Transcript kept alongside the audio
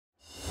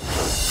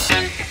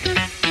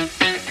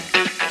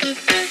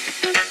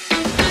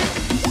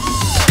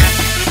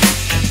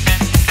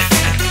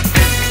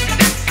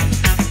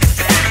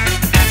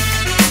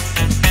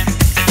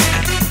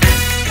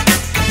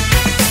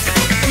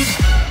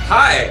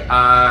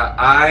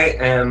I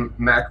am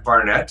Mac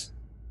Barnett.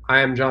 I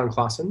am Jon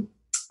Klassen.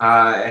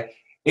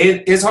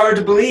 It is hard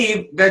to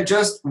believe that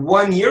just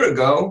 1 year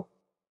ago,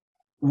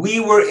 we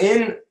were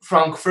in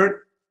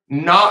Frankfurt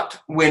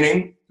not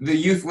winning the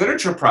Youth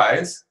Literature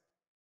Prize,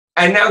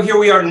 and now here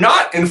we are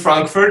not in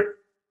Frankfurt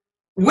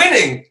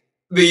winning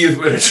the Youth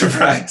Literature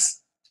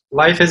Prize.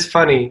 Life is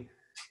funny.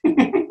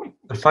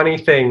 A funny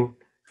thing.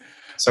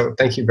 So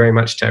thank you very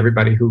much to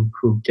everybody who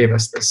gave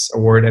us this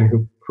award and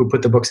who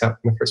put the books out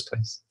in the first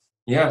place.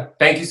 Yeah,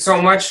 thank you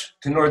so much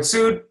to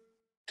NordSüd,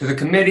 to the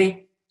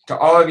committee, to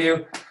all of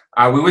you.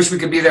 We wish we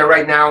could be there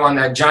right now on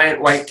that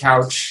giant white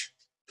couch.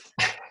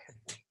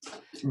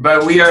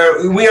 But we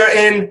are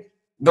in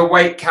the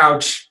white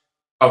couch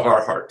of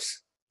our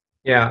hearts.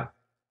 Yeah,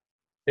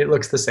 it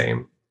looks the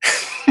same.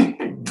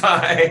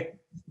 Bye.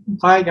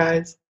 Bye,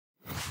 guys.